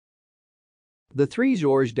The Three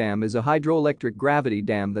Gorges Dam is a hydroelectric gravity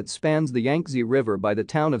dam that spans the Yangtze River by the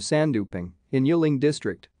town of Sandouping in Yiling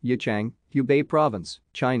District, Yichang, Hubei Province,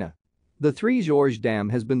 China. The Three Gorges Dam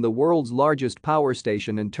has been the world's largest power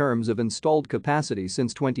station in terms of installed capacity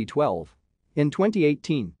since 2012. In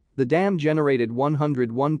 2018, the dam generated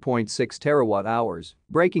 101.6 terawatt-hours,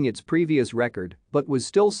 breaking its previous record, but was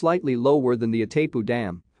still slightly lower than the Itaipú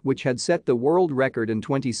Dam, which had set the world record in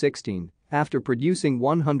 2016 after producing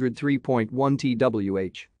 103.1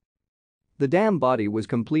 TWh. The dam body was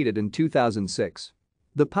completed in 2006.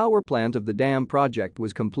 The power plant of the dam project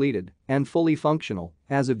was completed and fully functional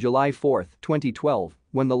as of July 4, 2012,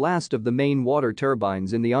 when the last of the main water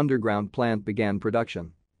turbines in the underground plant began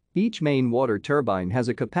production. Each main water turbine has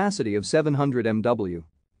a capacity of 700 MW.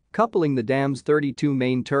 Coupling the dam's 32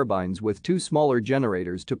 main turbines with two smaller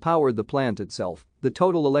generators to power the plant itself, the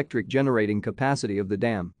total electric generating capacity of the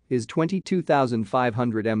dam is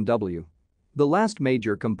 22,500 MW. The last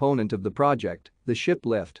major component of the project, the ship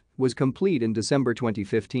lift, was complete in December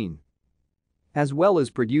 2015. As well as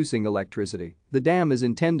producing electricity, the dam is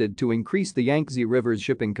intended to increase the Yangtze River's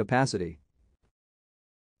shipping capacity.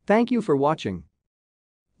 Thank you for watching.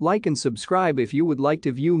 Like and subscribe if you would like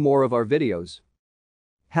to view more of our videos.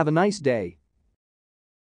 Have a nice day.